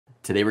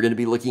Today we're going to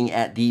be looking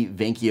at the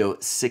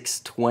Vankyo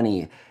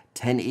 620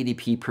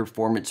 1080p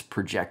performance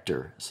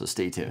projector, so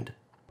stay tuned.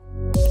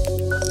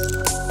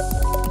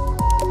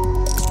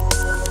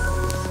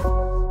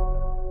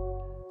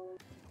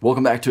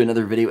 Welcome back to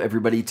another video,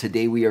 everybody.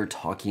 Today we are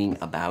talking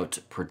about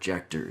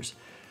projectors.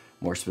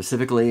 More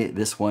specifically,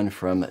 this one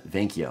from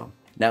Vankyo.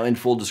 Now, in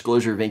full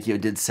disclosure, Vankyo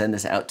did send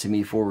this out to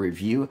me for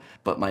review,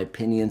 but my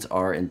opinions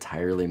are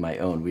entirely my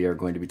own. We are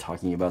going to be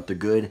talking about the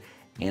good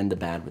and the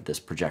bad with this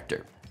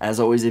projector. As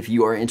always, if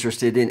you are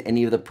interested in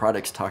any of the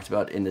products talked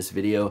about in this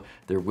video,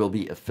 there will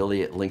be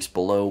affiliate links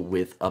below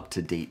with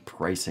up-to-date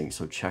pricing,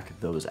 so check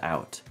those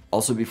out.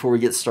 Also, before we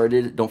get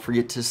started, don't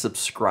forget to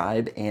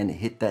subscribe and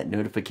hit that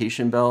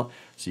notification bell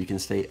so you can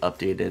stay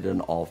updated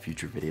on all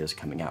future videos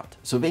coming out.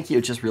 So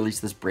Vankyo just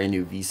released this brand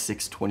new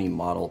V620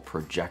 model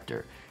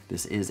projector.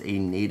 This is a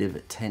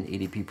native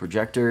 1080p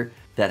projector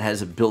that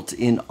has a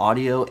built-in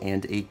audio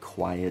and a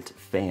quiet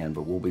fan,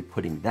 but we'll be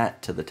putting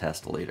that to the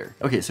test later.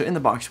 Okay, so in the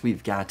box,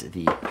 we've got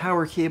the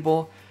power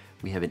cable,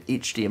 we have an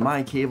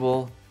HDMI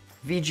cable,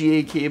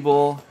 VGA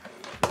cable,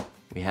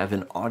 we have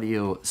an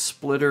audio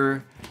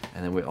splitter,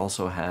 and then we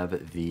also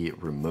have the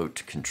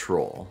remote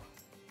control.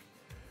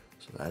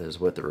 So that is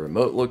what the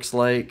remote looks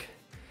like.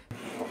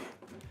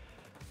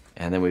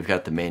 And then we've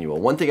got the manual.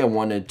 One thing I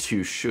wanted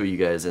to show you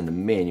guys in the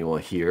manual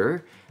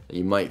here that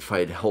you might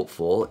find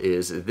helpful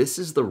is this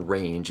is the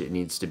range it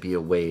needs to be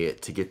away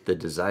to get the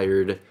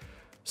desired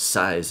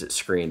size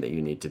screen that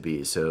you need to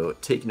be. So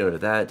take note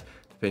of that.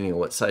 Depending on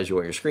what size you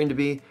want your screen to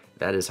be,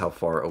 that is how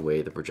far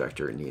away the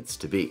projector needs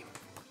to be.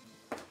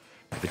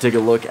 If we take a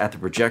look at the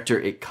projector,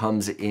 it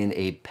comes in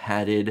a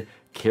padded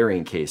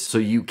carrying case. So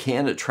you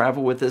can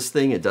travel with this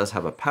thing. It does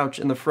have a pouch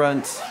in the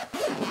front.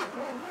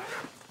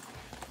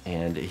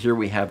 And here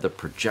we have the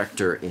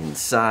projector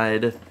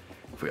inside.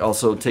 If we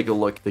also take a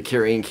look, the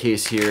carrying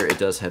case here, it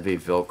does have a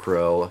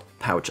Velcro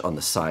pouch on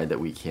the side that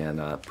we can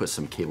put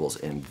some cables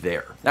in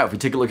there. Now, if we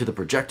take a look at the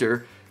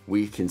projector,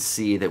 we can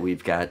see that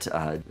we've got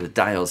the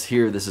dials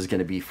here. This is going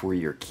to be for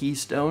your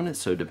keystone.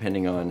 So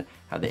depending on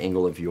how the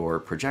angle of your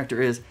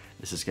projector is,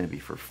 this is going to be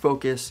for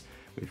focus.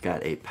 We've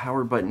got a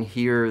power button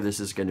here. This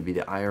is going to be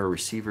the IR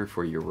receiver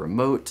for your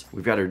remote.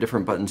 We've got our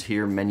different buttons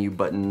here, menu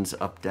buttons,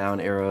 up, down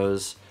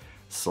arrows,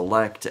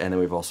 select, and then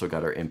we've also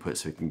got our input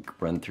so we can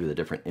run through the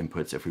different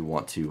inputs if we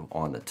want to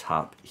on the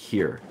top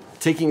here.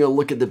 Taking a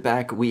look at the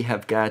back, we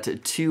have got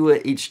two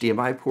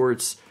HDMI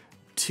ports,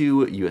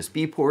 two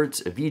USB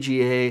ports, a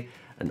VGA,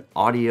 an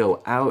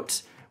audio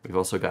out. We've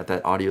also got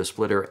that audio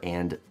splitter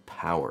and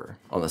power.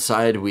 On the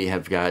side, we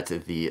have got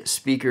the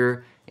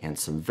speaker and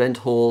some vent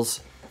holes.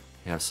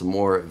 We have some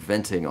more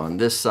venting on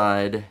this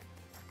side.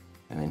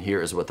 And then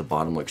here is what the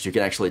bottom looks. You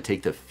can actually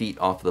take the feet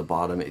off the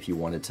bottom if you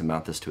wanted to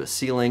mount this to a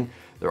ceiling.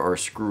 There are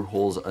screw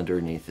holes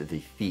underneath the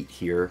feet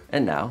here.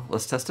 And now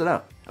let's test it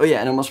out. Oh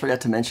yeah, and I almost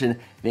forgot to mention,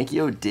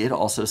 Vankyo did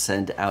also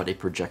send out a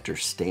projector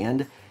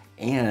stand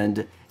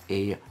and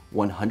a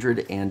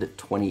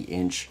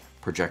 120-inch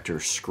projector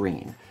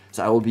screen.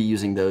 So I will be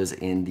using those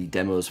in the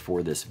demos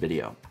for this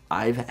video.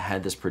 I've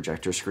had this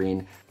projector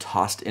screen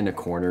tossed in a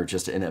corner,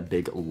 just in a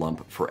big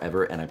lump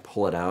forever, and I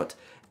pull it out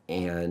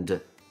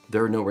and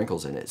there are no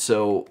wrinkles in it.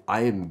 So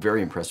I am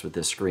very impressed with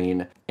this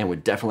screen and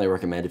would definitely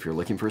recommend, if you're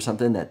looking for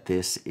something, that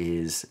this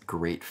is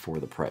great for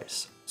the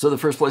price. So the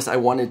first place I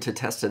wanted to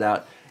test it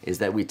out is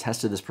that we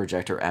tested this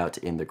projector out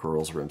in the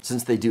girls' room.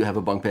 Since they do have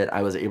a bunk bed,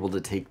 I was able to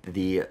take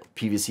the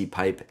PVC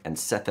pipe and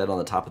set that on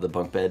the top of the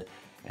bunk bed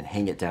and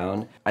hang it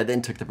down. I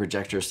then took the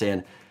projector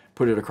stand,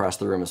 put it across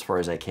the room as far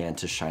as I can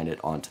to shine it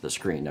onto the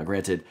screen. Now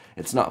granted,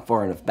 it's not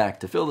far enough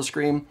back to fill the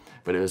screen,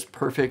 but it was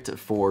perfect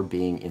for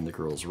being in the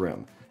girls'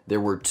 room. There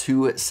were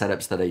two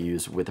setups that I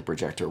used with the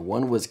projector.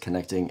 One was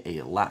connecting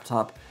a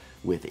laptop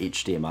with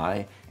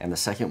HDMI, and the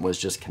second was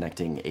just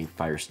connecting a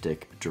Fire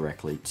Stick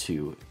directly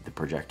to the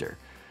projector.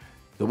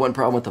 The one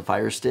problem with the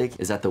Fire Stick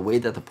is that the way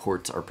that the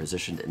ports are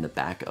positioned in the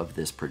back of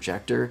this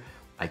projector,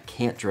 I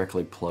can't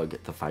directly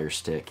plug the Fire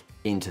Stick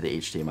into the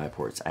HDMI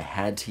ports. I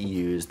had to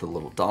use the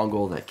little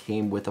dongle that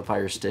came with the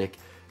Fire Stick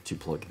to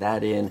plug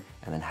that in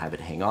and then have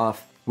it hang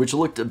off, which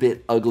looked a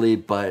bit ugly,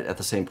 but at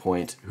the same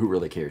point, who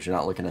really cares? You're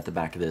not looking at the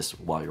back of this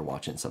while you're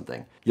watching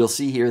something. You'll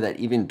see here that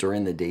even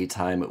during the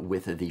daytime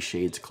with the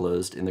shades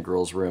closed in the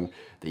girls' room,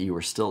 that you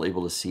were still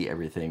able to see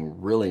everything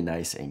really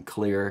nice and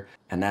clear,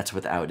 and that's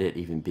without it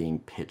even being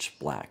pitch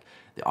black.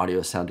 The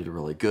audio sounded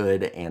really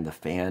good, and the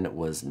fan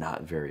was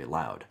not very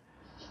loud.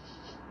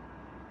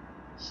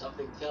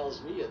 Something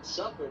tells me it's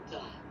supper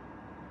time.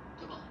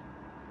 Come on,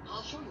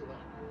 I'll show you what.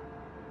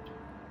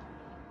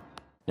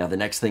 Now the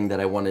next thing that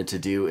I wanted to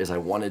do is I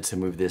wanted to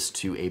move this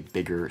to a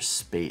bigger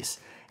space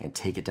and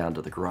take it down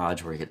to the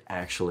garage where I could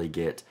actually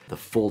get the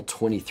full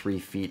 23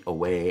 feet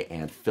away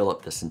and fill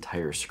up this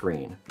entire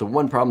screen. The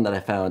one problem that I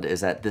found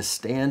is that this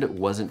stand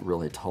wasn't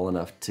really tall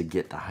enough to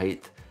get the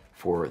height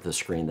for the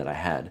screen that I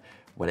had.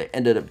 What I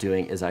ended up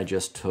doing is I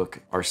just took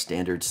our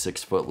standard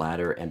 6-foot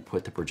ladder and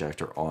put the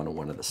projector on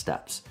one of the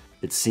steps.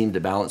 It seemed to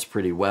balance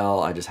pretty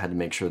well. I just had to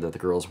make sure that the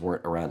girls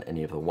weren't around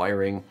any of the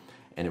wiring.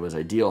 and it was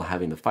ideal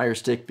having the Fire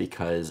Stick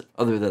because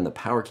other than the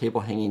power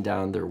cable hanging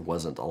down, there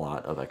wasn't a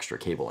lot of extra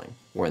cabling.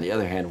 Or on the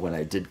other hand, when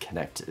I did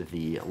connect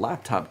the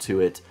laptop to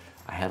it,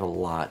 I had a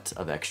lot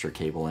of extra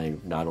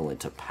cabling, not only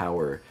to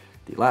power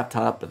the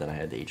laptop, but then I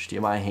had the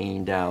HDMI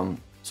hanging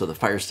down. So the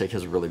Fire Stick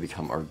has really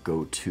become our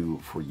go-to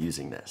for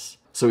using this.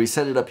 So we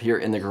set it up here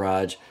in the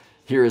garage.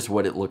 Here is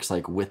what it looks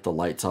like with the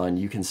lights on.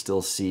 You can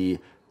still see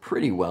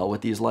pretty well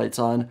with these lights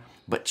on,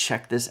 but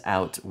check this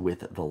out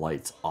with the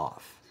lights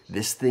off.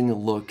 This thing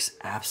looks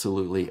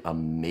absolutely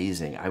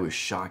amazing. I was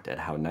shocked at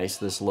how nice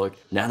this looked.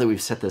 Now that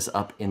we've set this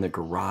up in the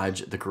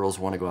garage, the girls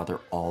want to go out there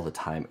all the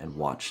time and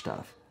watch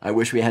stuff. I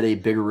wish we had a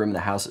bigger room in the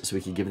house so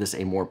we could give this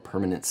a more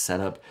permanent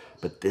setup,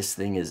 but this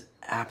thing is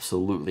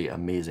absolutely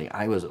amazing.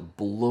 I was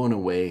blown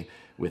away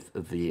with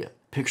the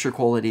picture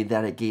quality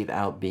that it gave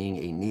out, being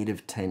a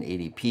native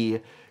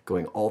 1080p,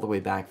 going all the way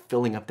back,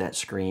 filling up that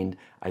screen.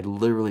 I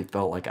literally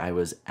felt like I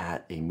was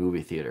at a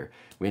movie theater.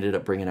 We ended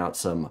up bringing out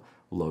some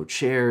low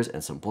chairs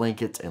and some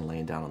blankets and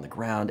laying down on the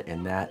ground,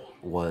 and that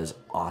was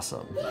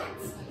awesome.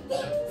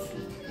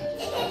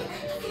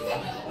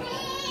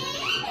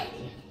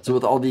 So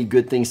with all the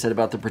good things said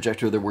about the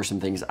projector, there were some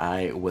things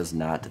I was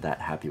not that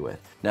happy with.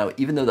 Now,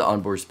 even though the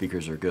onboard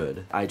speakers are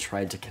good, I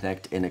tried to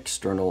connect an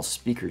external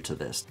speaker to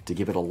this to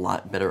give it a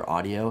lot better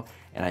audio,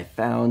 and I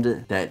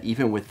found that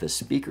even with the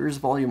speakers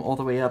volume all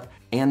the way up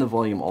and the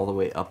volume all the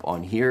way up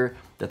on here,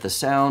 that the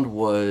sound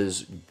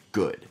was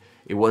good.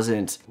 It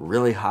wasn't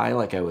really high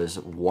like I was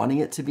wanting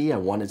it to be. I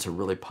wanted to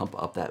really pump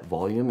up that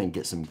volume and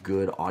get some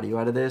good audio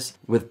out of this.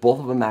 With both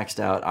of them maxed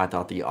out, I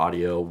thought the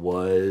audio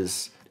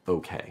was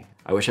okay.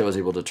 I wish I was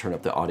able to turn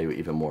up the audio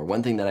even more.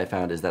 One thing that I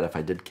found is that if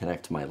I did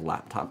connect my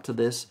laptop to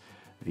this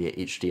via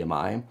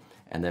HDMI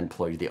and then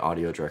plug the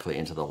audio directly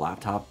into the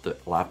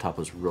laptop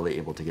was really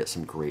able to get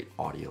some great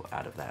audio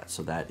out of that.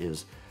 So that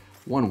is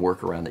one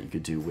workaround that you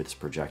could do with this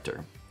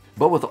projector.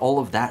 But with all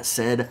of that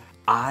said,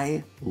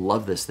 I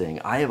love this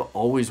thing. I have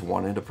always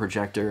wanted a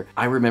projector.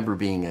 I remember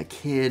being a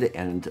kid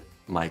and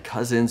my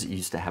cousins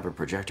used to have a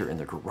projector in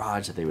the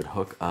garage that they would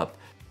hook up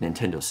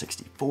Nintendo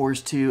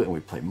 64s to, and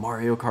we'd play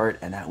Mario Kart,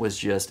 and that was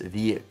just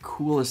the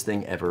coolest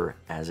thing ever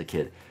as a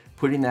kid.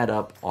 Putting that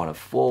up on a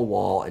full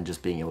wall and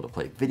just being able to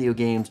play video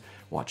games,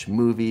 watch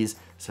movies,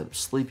 set up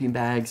sleeping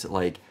bags,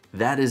 like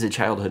that is a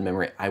childhood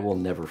memory I will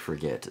never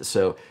forget.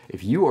 So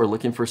if you are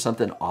looking for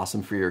something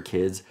awesome for your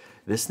kids,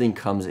 this thing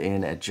comes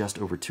in at just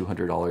over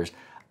 $200.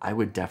 I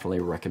would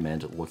definitely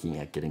recommend looking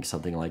at getting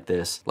something like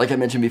this. Like I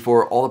mentioned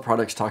before, all the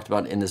products talked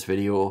about in this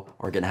video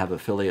are gonna have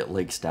affiliate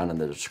links down in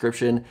the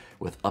description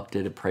with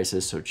updated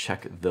prices, so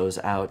check those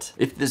out.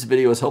 If this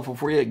video was helpful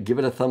for you, give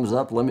it a thumbs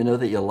up. Let me know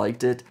that you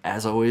liked it.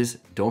 As always,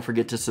 don't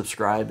forget to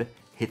subscribe,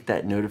 hit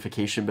that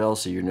notification bell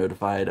so you're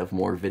notified of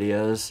more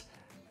videos,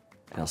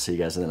 and I'll see you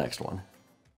guys in the next one.